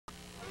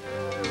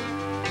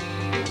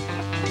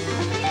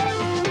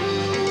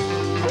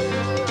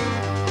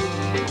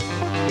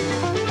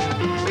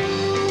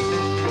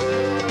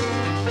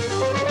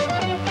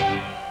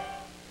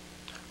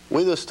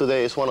us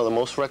today is one of the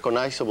most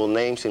recognizable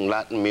names in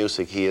Latin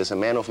music. He is a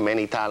man of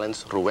many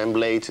talents. Ruben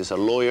Blades is a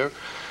lawyer,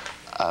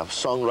 a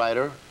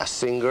songwriter, a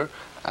singer,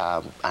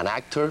 an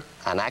actor,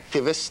 an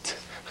activist,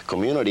 a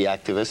community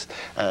activist,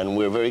 and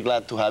we're very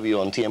glad to have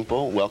you on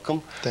Tiempo.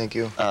 Welcome. Thank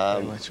you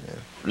very much.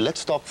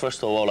 Let's talk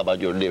first of all about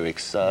your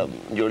lyrics.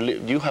 Your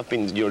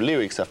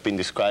lyrics have been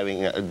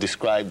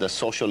described as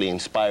socially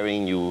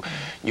inspiring.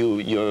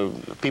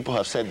 People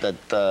have said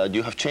that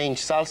you have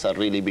changed salsa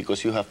really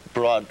because you have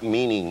brought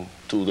meaning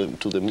to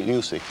the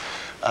music.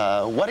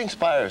 What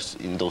inspires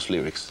in those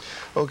lyrics?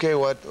 Okay,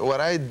 what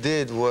I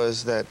did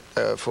was that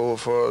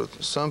for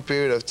some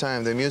period of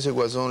time, the music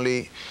was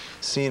only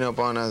seen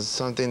upon as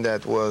something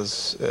that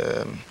was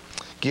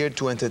geared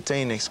to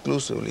entertain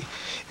exclusively,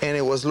 and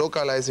it was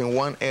localized in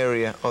one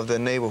area of the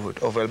neighborhood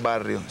of El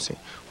Barrio. See,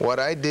 what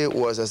I did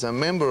was, as a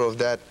member of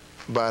that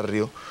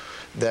barrio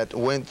that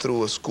went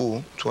through a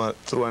school,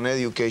 through an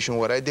education,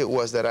 what I did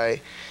was that I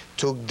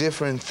took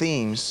different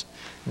themes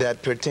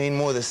that pertain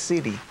more to the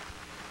city,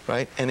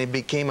 right, and it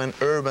became an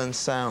urban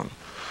sound.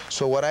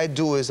 So what I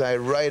do is I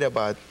write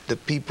about the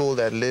people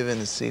that live in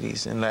the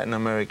cities in Latin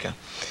America.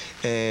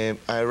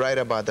 I write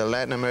about the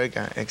Latin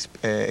American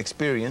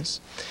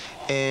experience,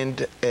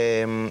 and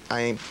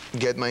I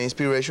get my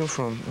inspiration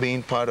from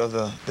being part of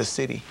the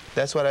city.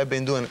 That's what I've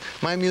been doing.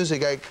 My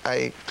music,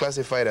 I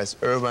classify it as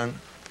urban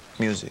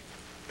music,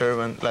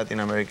 urban Latin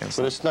American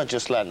sound. But it's not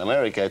just Latin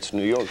America, it's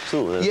New York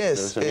too.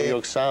 Yes. There's a New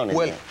York sound in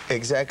there.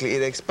 Exactly.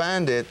 It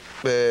expanded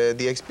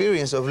the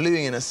experience of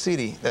living in a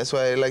city. That's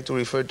why I like to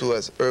refer to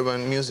as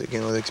urban music, you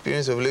know, the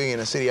experience of living in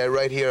a city. I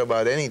write here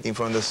about anything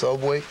from the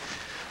subway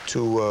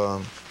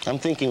to... I'm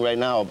thinking right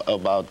now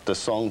about the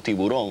song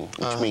Tiburón,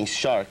 which means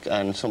shark,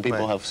 and some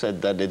people have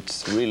said that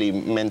it's really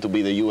meant to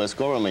be the U.S.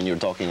 government you're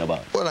talking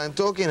about. Well, I'm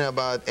talking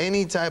about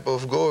any type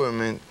of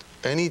government,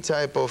 any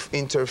type of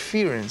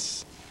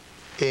interference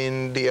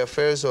in the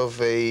affairs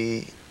of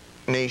a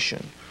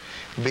nation,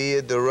 be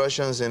it the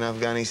Russians in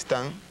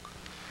Afghanistan,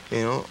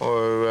 you know,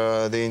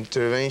 or the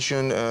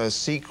intervention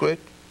secret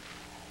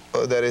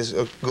that is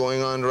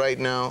going on right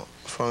now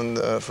from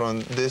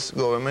this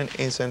government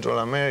in Central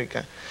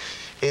America.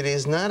 It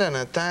is not an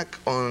attack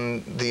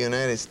on the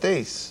United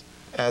States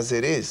as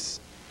it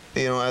is,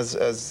 you know,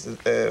 as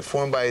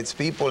formed by its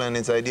people and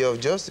its idea of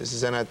justice.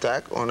 It's an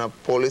attack on a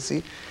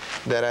policy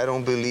that I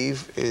don't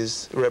believe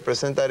is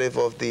representative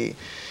of the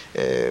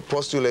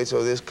postulates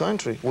of this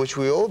country, which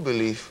we all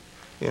believe.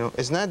 You know,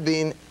 it's not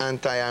being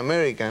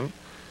anti-American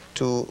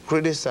to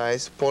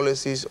criticize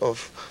policies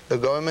of the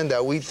government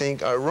that we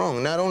think are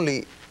wrong. Not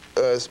only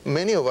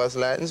many of us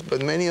Latins,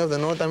 but many of the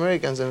North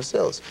Americans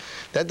themselves.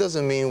 That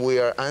doesn't mean we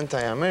are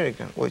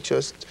anti-American. We're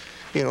just,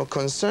 you know,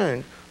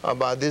 concerned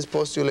about these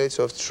postulates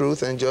of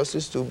truth and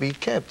justice to be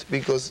kept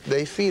because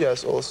they feed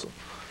us also.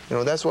 You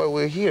know, that's why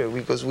we're here,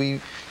 because we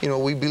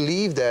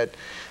believe that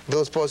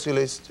those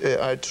postulates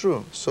are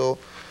true. So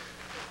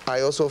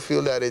I also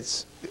feel that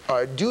it's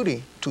our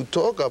duty to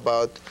talk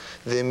about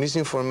the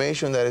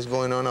misinformation that is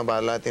going on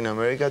about Latin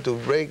America, to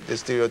break the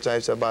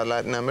stereotypes about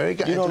Latin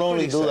America. You don't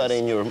only do that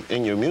in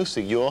your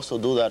music, you also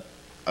do that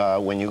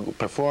when you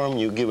perform.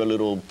 You give a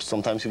little,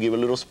 sometimes you give a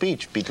little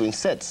speech between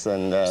sets,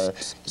 and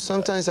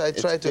sometimes I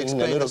try to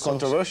explain. A little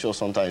controversial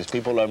sometimes.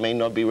 People may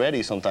not be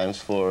ready sometimes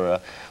for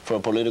a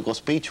political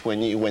speech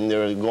when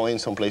they're going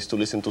someplace to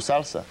listen to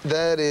salsa.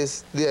 That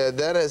is, yeah,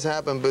 that has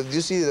happened. But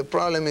you see, the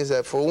problem is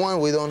that for one,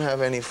 we don't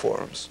have any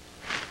forums.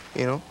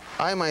 You know,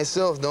 I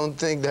myself don't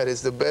think that it's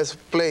the best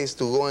place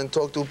to go and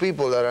talk to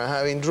people that are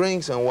having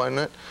drinks and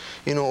whatnot,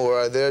 you know, or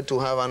are there to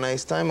have a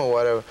nice time or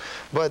whatever.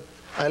 But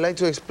I like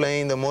to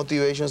explain the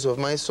motivations of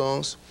my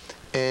songs,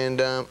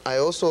 and I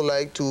also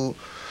like to,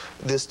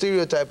 the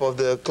stereotype of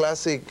the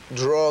classic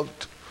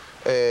drugged,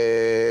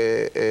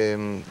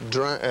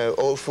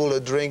 all full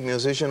of drink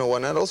musician or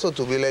whatnot, also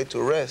to be laid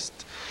to rest.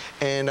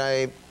 And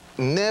I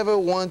never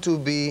want to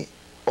be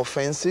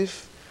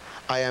offensive.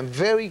 I am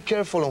very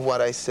careful on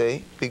what I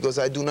say because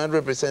I do not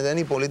represent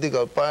any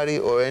political party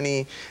or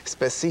any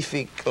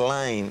specific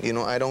line. You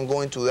know, I don't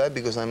go into that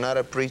because I'm not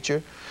a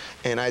preacher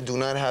and I do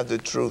not have the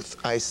truth.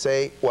 I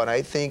say what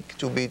I think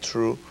to be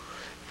true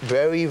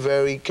very,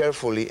 very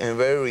carefully and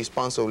very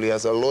responsibly.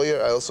 As a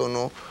lawyer, I also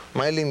know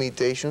my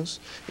limitations,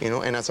 you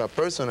know, and as a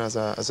person, as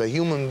a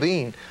human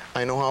being,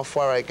 I know how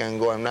far I can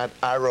go. I'm not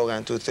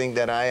arrogant to think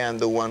that I am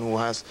the one who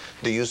has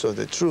the use of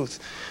the truth.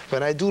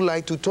 But I do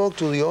like to talk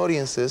to the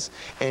audiences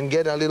and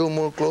get a little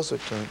more closer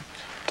to them.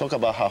 Talk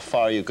about how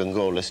far you can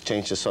go. Let's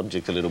change the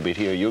subject a little bit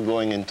here. You're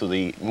going into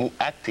the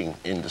acting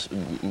industry.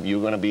 You're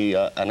going to be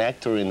an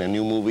actor in a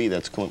new movie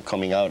that's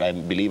coming out, I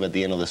believe, at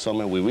the end of the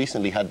summer. We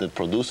recently had the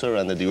producer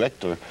and the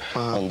director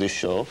on this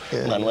show,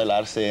 Manuel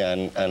Arce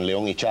and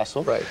León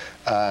Ichazo. Right.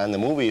 And the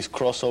movie is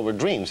Crossover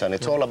Dreams, and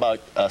it's all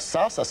about a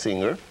salsa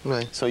singer.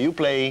 Right. So you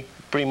play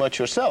pretty much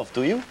yourself,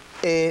 do you?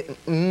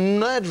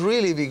 Not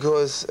really,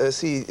 because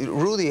see,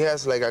 Rudy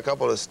has like a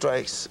couple of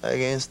strikes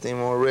against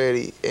him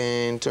already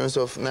in terms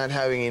of not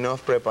having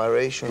enough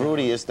preparation.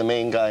 Rudy is the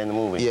main guy in the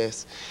movie.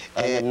 Yes.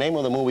 And the name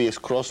of the movie is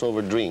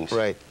Crossover Dreams.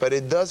 Right, but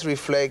it does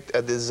reflect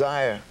a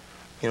desire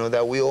you know,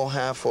 that we all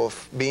have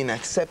of being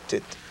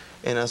accepted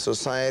in a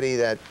society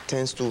that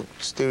tends to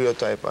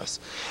stereotype us.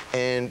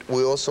 And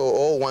we also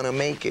all want to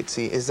make it.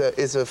 See,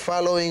 it's a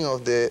following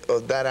of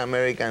that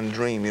American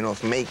dream, you know,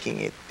 of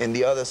making it in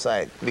the other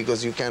side,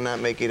 because you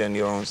cannot make it on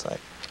your own side.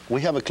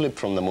 We have a clip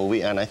from the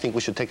movie, and I think we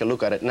should take a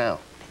look at it now.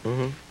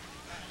 Mm-hmm.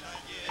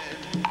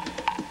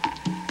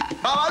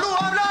 Babalú,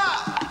 habla.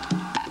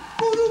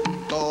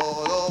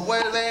 Todo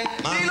vuelve.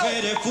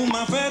 Mafere,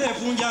 fuma, fere,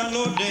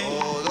 funyalode.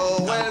 Todo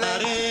vuelve.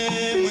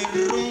 Cantaremos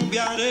y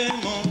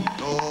rumbiaremos.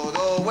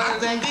 Todo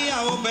vuelve. Algún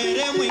día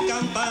volveremos y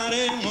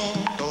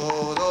cantaremos.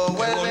 Todo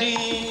vuelve.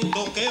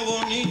 Qué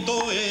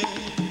bonito es.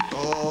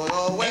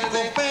 Todo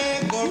vuelve.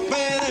 El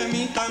golpe de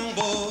mi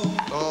tambor.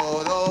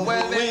 Todo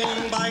vuelve.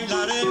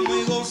 Bailaremos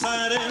y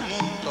gozaremos.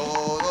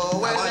 Todo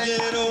vuelve.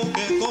 Caballero,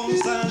 qué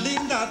cosa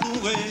linda tú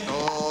ves.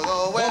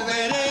 Todo vuelve.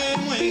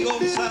 Volveremos y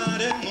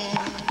gozaremos.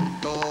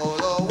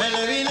 Todo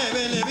vuelve. Vile,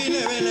 vile,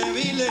 vile, vile,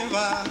 vile,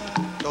 va.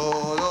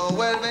 Todo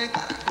vuelve.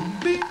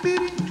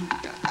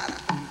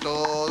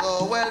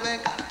 Todo vuelve.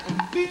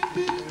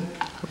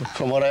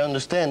 From what I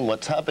understand,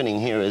 what's happening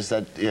here is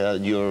that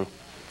your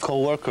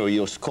co-worker,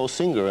 your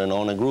co-singer and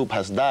on a group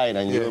has died,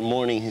 and you're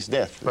mourning his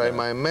death. Right,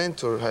 my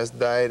mentor has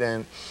died,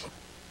 and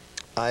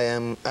I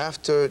am,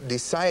 after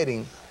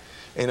deciding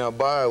in a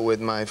bar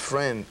with my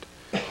friend,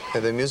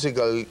 the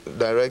musical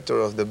director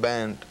of the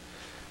band,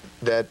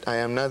 that I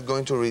am not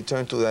going to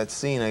return to that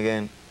scene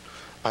again.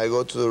 I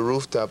go to the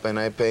rooftop and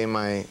I pay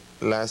my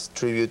last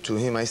tribute to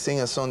him. I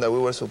sing a song that we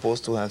were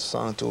supposed to have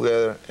sung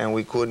together, and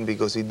we couldn't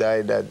because he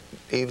died that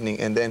evening,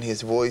 and then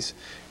his voice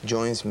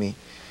joins me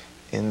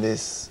in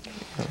this.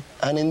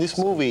 And in this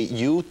movie,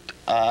 you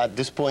at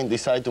this point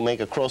decide to make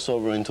a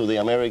crossover into the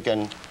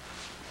American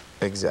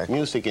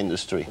music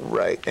industry.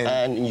 Right.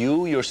 And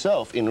you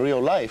yourself, in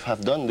real life,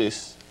 have done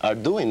this, are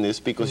doing this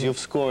because you've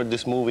scored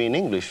this movie in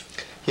English.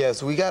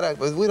 Yes, we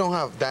don't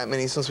have that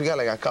many songs. We got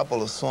like a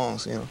couple of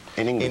songs, you know.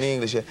 In English. In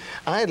English, yeah.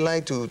 I'd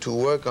like to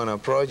work on a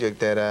project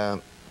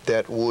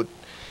that would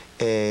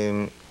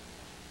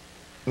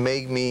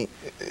make me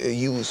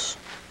use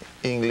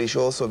English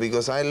also,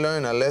 because I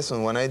learned a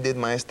lesson when I did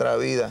Maestra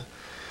Vida,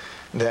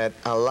 that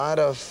a lot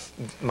of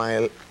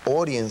my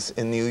audience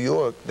in New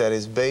York that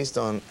is based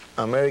on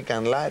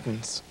American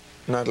Latins,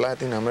 not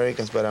Latin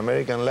Americans, but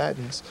American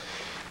Latins,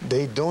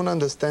 they don't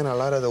understand a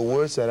lot of the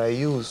words that I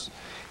use.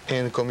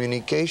 And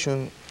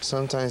communication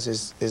sometimes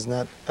is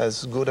not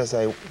as good as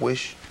I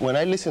wish. When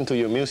I listen to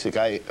your music,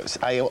 I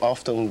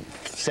often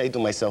say to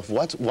myself,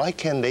 why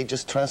can't they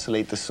just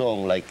translate the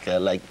song like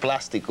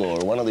Plástico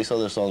or one of these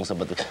other songs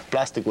about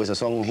Plástico was a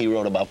song he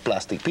wrote about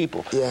plastic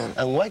people. Yeah.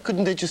 And why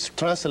couldn't they just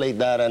translate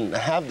that and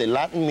have the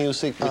Latin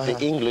music with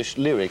the English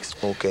lyrics?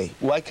 Okay.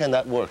 Why can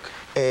that work?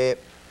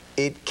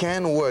 It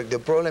can work. The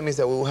problem is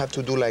that we will have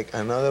to do like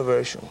another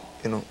version.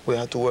 You know, we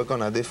have to work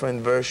on a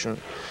different version.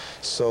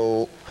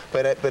 So.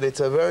 But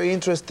it's a very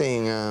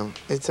interesting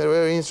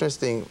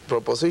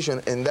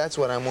proposition, and that's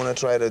what I'm gonna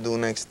try to do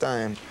next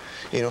time,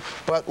 you know.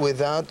 But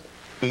without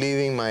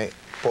leaving my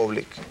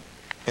public.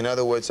 In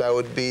other words, I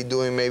would be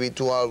doing maybe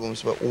 2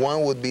 albums, but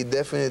one would be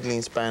definitely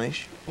in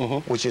Spanish,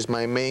 which is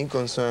my main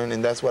concern,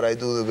 and that's what I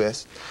do the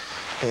best.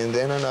 And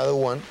then another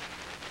one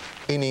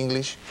in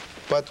English,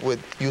 but with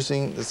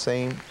using the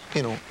same,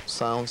 you know,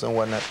 sounds and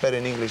whatnot, but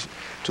in English,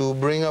 to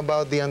bring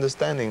about the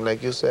understanding,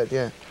 like you said,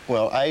 yeah.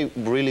 Well, I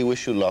really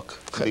wish you luck,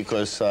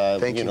 because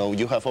you know,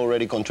 you have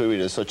already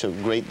contributed such a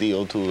great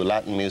deal to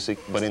Latin music,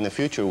 but in the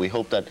future we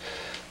hope that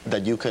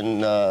you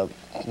can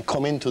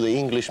come into the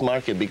English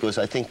market, because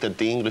I think that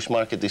the English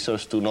market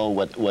deserves to know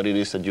what it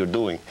is that you're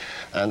doing.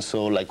 And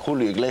so, like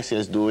Julio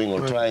Iglesias is doing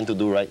or trying to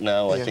do right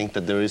now, I think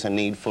that there is a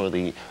need for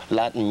the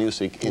Latin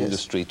music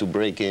industry to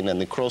break in,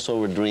 and The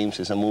Crossover Dreams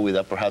is a movie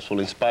that perhaps will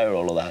inspire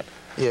all of that.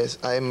 Yes,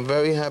 I'm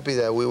very happy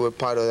that we were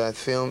part of that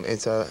film.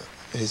 It's a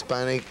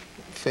Hispanic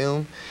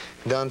film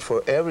done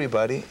for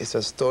everybody. It's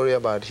a story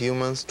about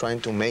humans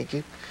trying to make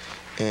it.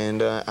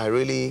 And I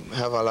really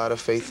have a lot of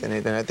faith in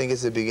it, and I think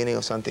it's the beginning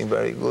of something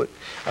very good.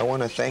 I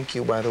want to thank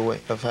you, by the way,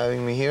 of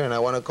having me here, and I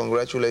want to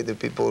congratulate the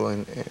people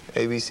in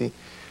ABC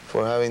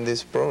for having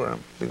this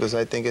program, because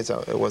I think it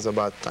was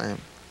about time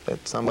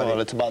that somebody... Well,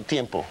 it's about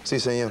tiempo. Sí,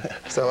 señor.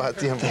 It's about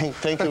tiempo.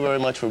 Thank you very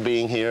much for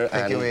being here,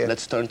 Thank and you,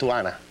 let's turn to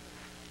Ana.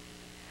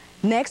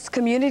 Next,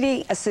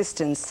 community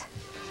assistance.